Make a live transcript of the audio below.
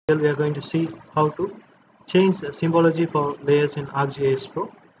we are going to see how to change symbology for layers in ArcGIS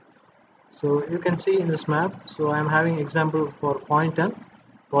Pro. So you can see in this map, so I am having example for point and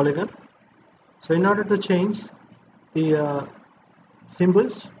polygon. So in order to change the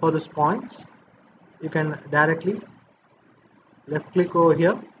symbols for these points, you can directly left click over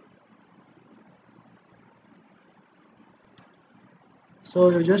here. So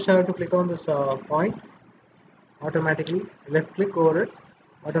you just have to click on this point, automatically left click over it.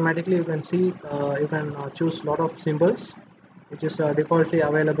 Automatically you can see you can choose lot of symbols which is defaultly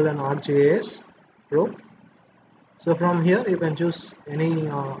available in ArcGIS Pro. So from here you can choose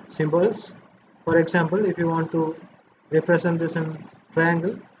any symbols. For example, if you want to represent this in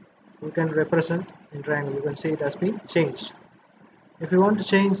triangle, you can represent in triangle. You can see it has been changed. If you want to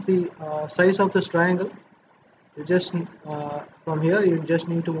change the size of this triangle, you just from here you just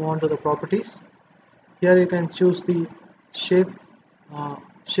need to move on to the properties. Here you can choose the shape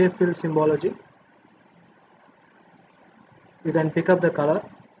fill symbology. You can pick up the color.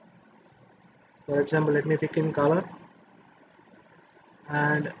 For example, let me pick in color,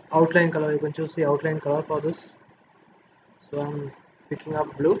 and outline color. You can choose the outline color for this. So I'm picking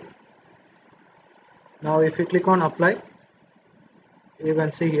up blue. Now if you click on apply, you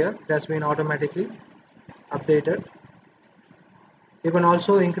can see here it has been automatically updated. You can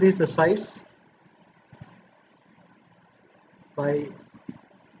also increase the size by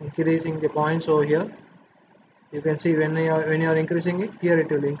increasing the points over here. You can see when you are increasing it, here it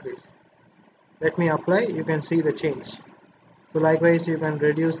will increase. Let me apply. You can see the change. So likewise you can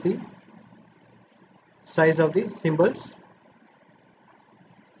reduce the size of the symbols.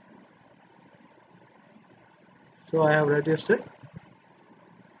 So I have reduced it.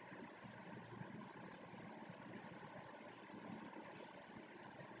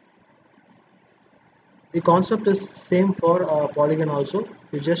 The concept is same for polygon also.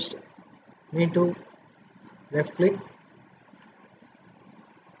 You just need to left click.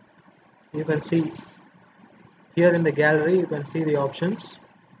 You can see here in the gallery, you can see the options.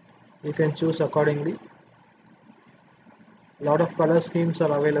 You can choose accordingly. A lot of color schemes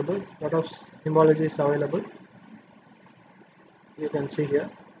are available, a lot of symbology is available. You can see here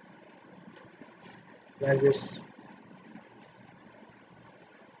like this.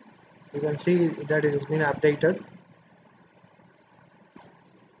 You can see that it has been updated.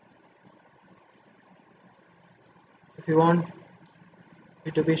 If you want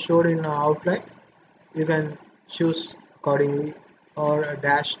it to be showed in outline, you can choose accordingly, or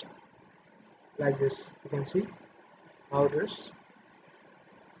dashed like this. You can see how it is.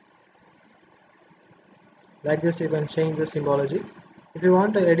 Like this you can change the symbology. If you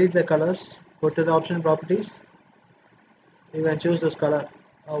want to edit the colors, go to the option properties. You can choose this color,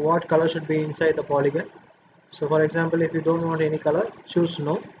 what color should be inside the polygon. So for example, if you don't want any color, choose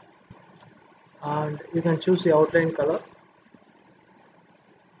no, and you can choose the outline color,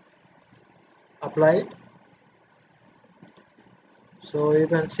 apply it. So you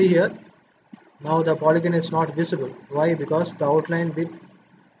can see here now the polygon is not visible. Why? Because the outline width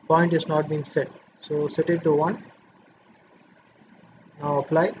point is not being set. So set it to 1. Now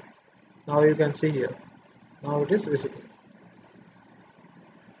apply. Now you can see here, now it is visible.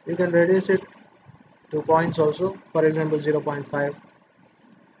 You can reduce it to points also, for example 0.5.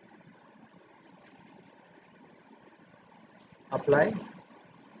 Apply.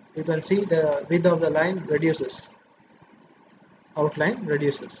 You can see the width of the line reduces, outline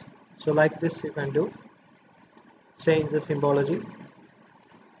reduces. So like this you can do, change the symbology.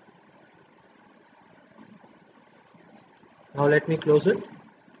 Now let me close it.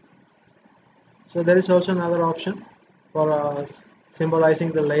 So there is also another option for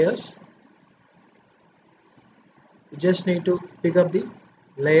symbolizing the layers. You just need to pick up the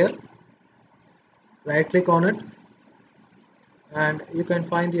layer, right click on it, and you can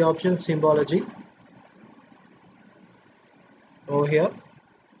find the option symbology over here.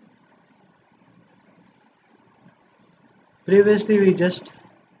 Previously we just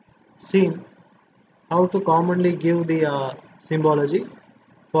seen how to commonly give the symbology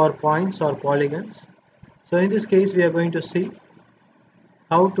for points or polygons. So in this case we are going to see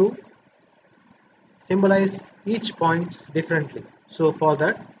how to symbolize each points differently. So for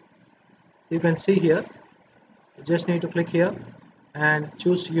that you can see here, you just need to click here and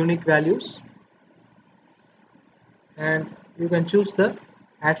choose unique values, and you can choose the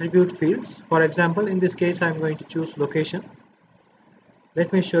attribute fields. For example, in this case I am going to choose location.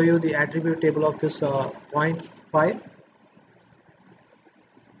 Let me show you the attribute table of this point file.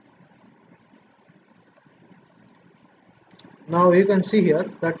 Now you can see here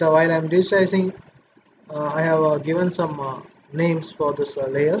that while I am digitizing, I have given some names for this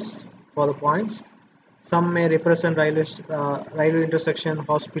layers for the points. Some may represent railway intersection,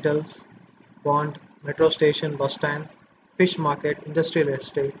 hospitals, pond, metro station, bus stand, fish market, industrial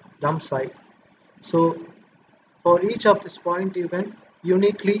estate, dump site. So for each of this point you can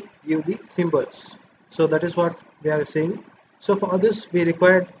uniquely give the symbols. So that is what we are saying. So for this we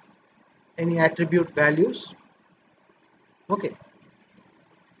required any attribute values. Okay.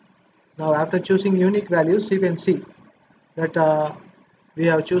 Now after choosing unique values you can see that we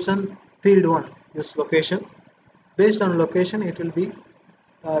have chosen field 1, this location. Based on location it will be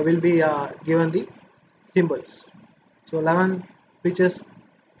given the symbols. So 11 features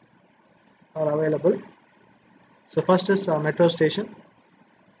are available. So first is metro station.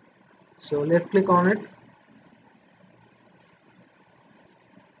 So left click on it.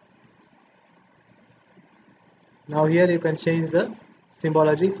 Now here you can change the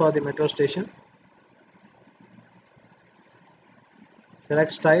symbology for the metro station.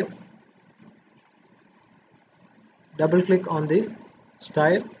 Select style. Double click on the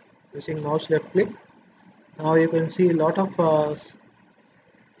style using mouse left click. Now you can see a lot of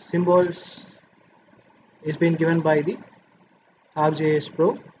symbols is being given by the ArcGIS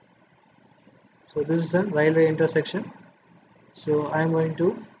Pro. So this is a railway intersection. So I am going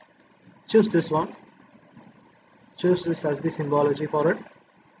to choose this one. Choose this as the symbology for it.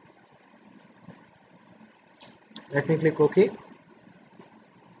 Let me click OK.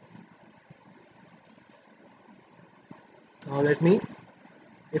 Now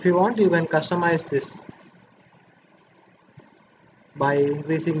if you want, you can customize this by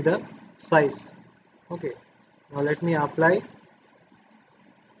increasing the size. Okay. Now let me apply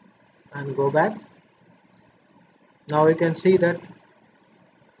and go back. Now you can see that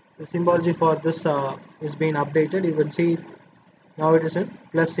the symbology for this is being updated. You can see now it is a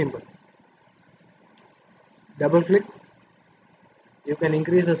plus symbol. Double click. You can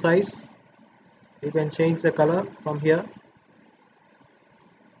increase the size. You can change the color from here.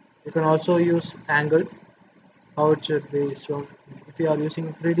 You can also use angle, how it should be shown. If you are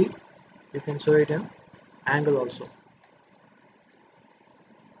using 3D, you can show it in angle also.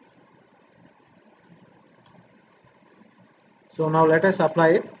 So now let us apply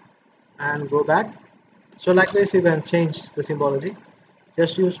it and go back. So likewise you can change the symbology.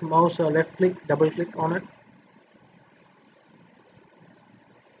 Just use mouse left click, double click on it.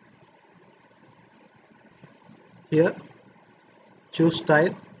 Here choose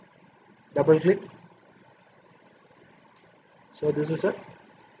style, double click. So this is a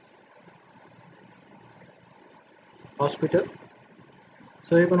hospital.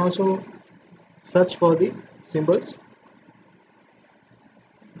 So you can also search for the symbols.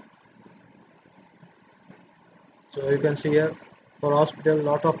 So you can see here for hospital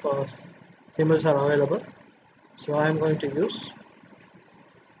lot of symbols are available. So I am going to use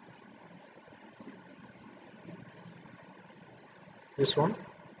this one.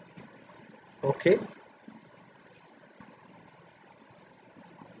 Okay.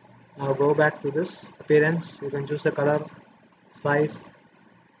 Now go back to this appearance. You can choose the color, size.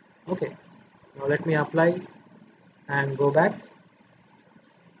 Okay. Now let me apply and go back.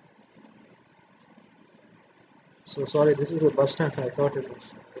 So sorry, this is a bus stand. I thought it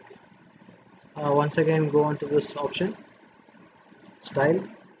was. Okay. Once again, go on to this option, style.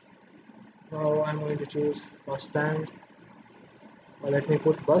 Now I'm going to choose bus stand. Let me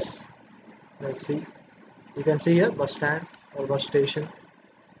put bus. Let's see. You can see here bus stand or bus station.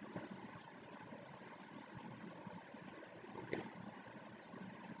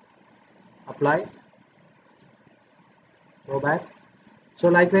 Apply. Go back. So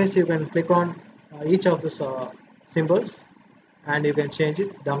likewise, you can click on each of these symbols and you can change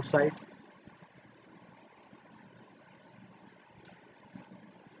it. Dump site.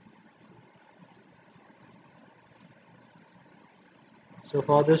 So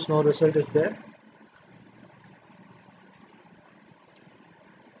for this, no result is there.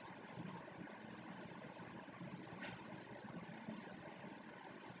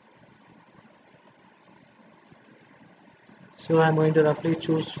 So I'm going to roughly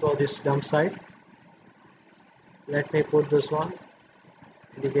choose for this dump site. Let me put this one,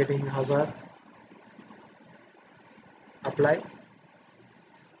 indicating hazard. Apply.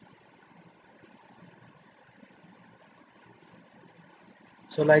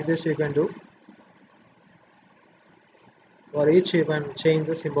 So like this you can do. For each you can change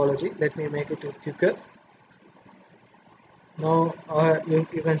the symbology. Let me make it quicker. Now you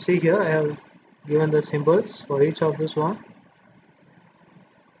can see here I have given the symbols for each of this one.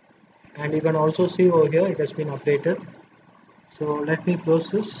 And you can also see over here it has been updated. So let me close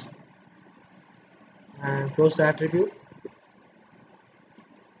this and close the attribute.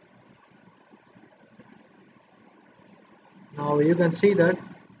 Now you can see that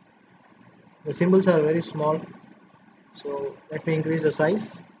the symbols are very small, so let me increase the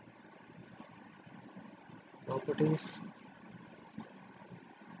size. Properties.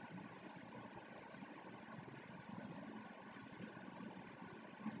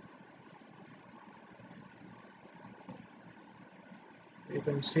 You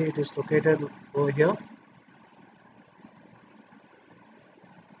can see it is located over here.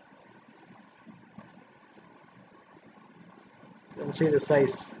 You can see the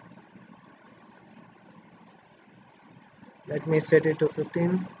size. Let me set it to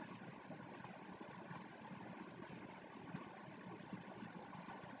 15.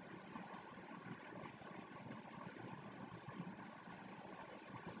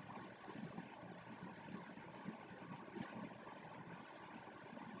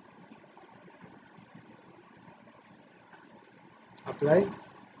 Apply.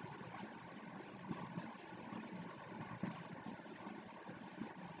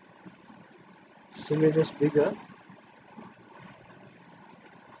 Still it is bigger.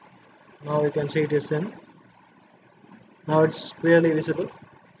 Now you can see it is in. Now it's clearly visible.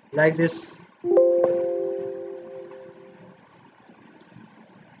 Like this.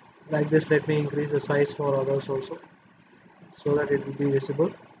 Like this, let me increase the size for others also, so that it will be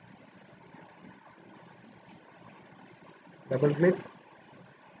visible. Double click.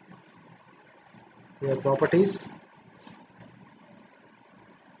 Here properties.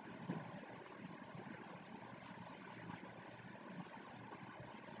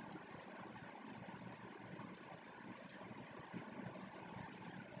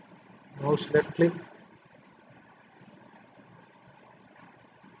 Mouse left click.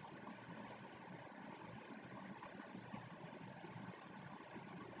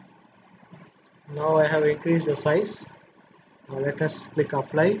 Now I have increased the size. Now let us click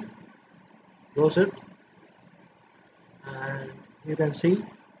apply, close it, and you can see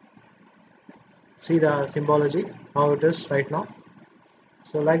the symbology how it is right now.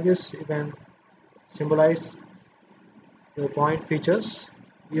 So like this you can symbolize the point features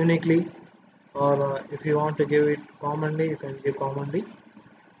uniquely, or if you want to give it commonly, you can give commonly.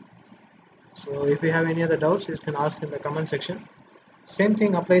 So if you have any other doubts, you can ask in the comment section. Same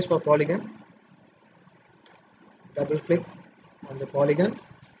thing applies for Polygon. Double click on the polygon.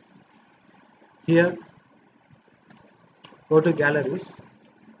 Here go to galleries.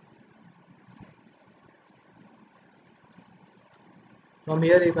 From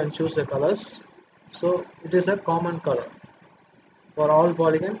here you can choose the colors. So it is a common color for all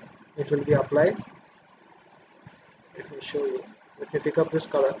polygon. It will be applied. Let me show you. Let me pick up this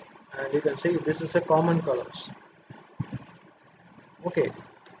color, and you can see this is a common colors. Okay,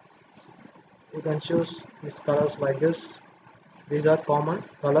 you can choose these colors like this. These are common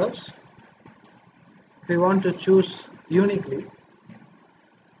colors. If you want to choose uniquely,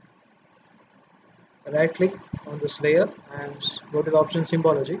 right click on this layer and go to the option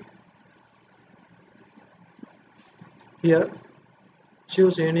symbology. Here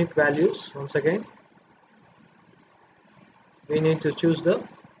choose unique values. Once again we need to choose the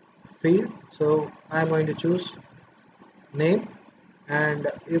field, so I am going to choose name, and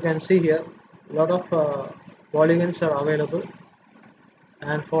you can see here a lot of polygons are available,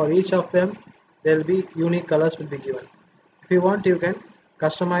 and for each of them there will be unique colors will be given. If you want, you can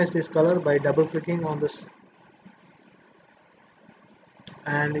customize this color by double clicking on this,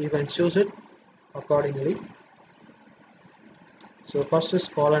 and you can choose it accordingly. So first is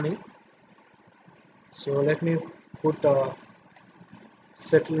colony, so let me put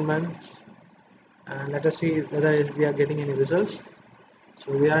settlements, and let us see whether we are getting any results.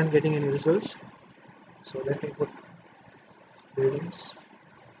 So we aren't getting any results, so let me put buildings.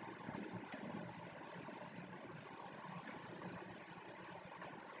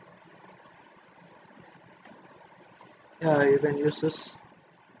 Yeah, you can use this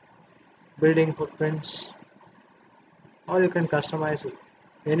building footprints, or you can customize it.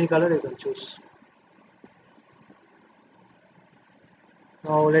 Any color you can choose.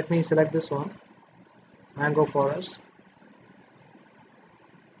 Now let me select this one, mango forest.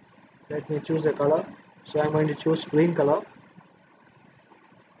 Let me choose a color, so I'm going to choose green color.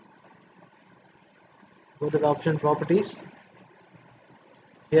 Go to the option properties.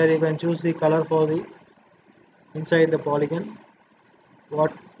 Here you can choose the color for the inside the polygon,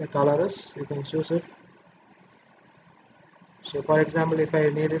 what the color is, you can choose it. So for example, if I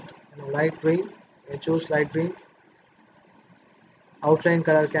need it in a light green, I choose light green. Outline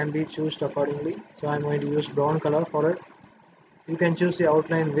color can be chosen accordingly, so I'm going to use brown color for it. You can choose the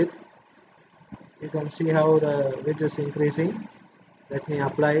outline width. You can see how the width is increasing. Let me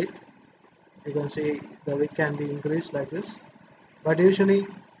apply it. You can see the width can be increased like this. but usually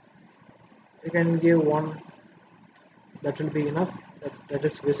you can give one that will be enough, that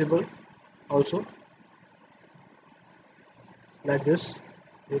is visible also. Like this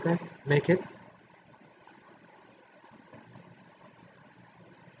you can make it.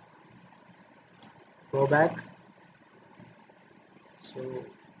 Go back, so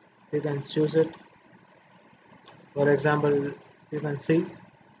you can choose it. For example, you can see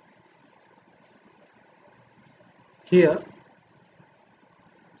here,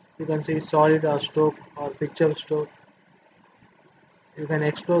 you can see solid or stroke or picture stroke. You can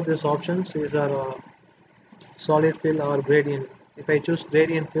explore these options. These are solid fill or gradient. If I choose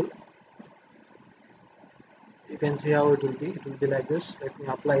gradient fill, you can see how it will be. It will be like this. Let me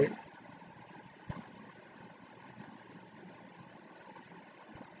apply it.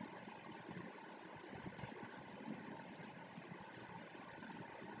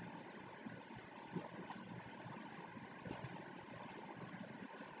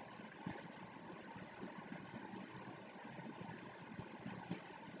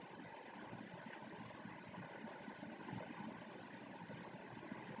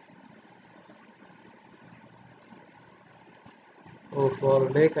 Oh, for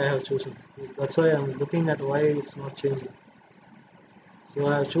lake I have chosen. That's why I'm looking at why it's not changing. So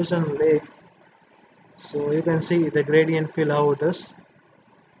I have chosen lake. So you can see the gradient fill how it is.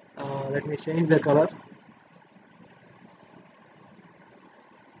 Let me change the color.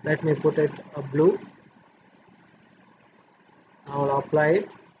 Let me put it a blue. I will apply it.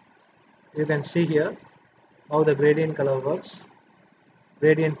 You can see here how the gradient color works.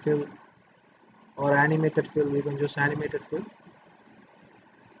 Gradient fill or animated fill. You can use animated fill.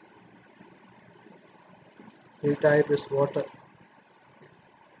 Fill type is water.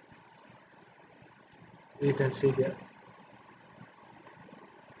 You can see here.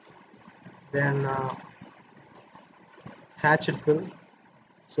 Then hatched fill.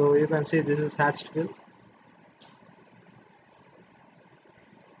 So you can see this is hatched fill,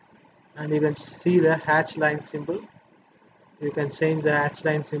 and you can see the hatch line symbol. You can change the hatch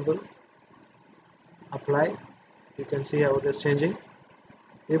line symbol. Apply. You can see how it is changing.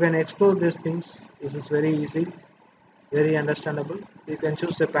 You can explore these things. This is very easy, very understandable. You can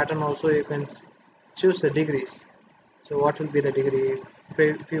choose the pattern also. You can choose the degrees. So what will be the degree?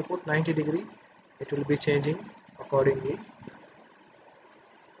 If you put 90 degree, it will be changing accordingly.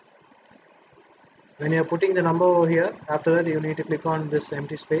 When you are putting the number over here, after that you need to click on this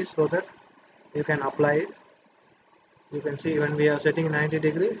empty space so that you can apply it. You can see when we are setting 90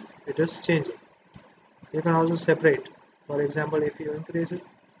 degrees, it is changing. You can also separate. For example, if you increase it,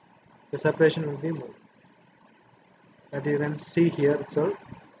 the separation will be more. That you can see here itself.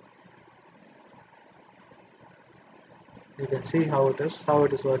 You can see how it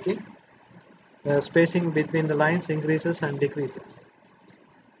is working. The spacing between the lines increases and decreases.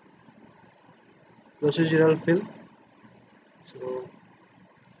 Procedural fill. So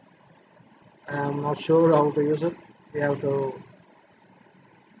I am not sure how to use it.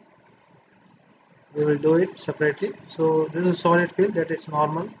 We will do it separately. So this is solid fill, that is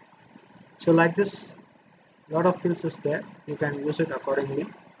normal. So like this, lot of fills is there. You can use it accordingly.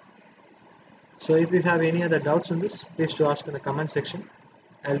 So if you have any other doubts on this, please do ask in the comment section.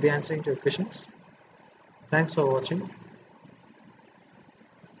 I'll be answering to your questions. Thanks for watching.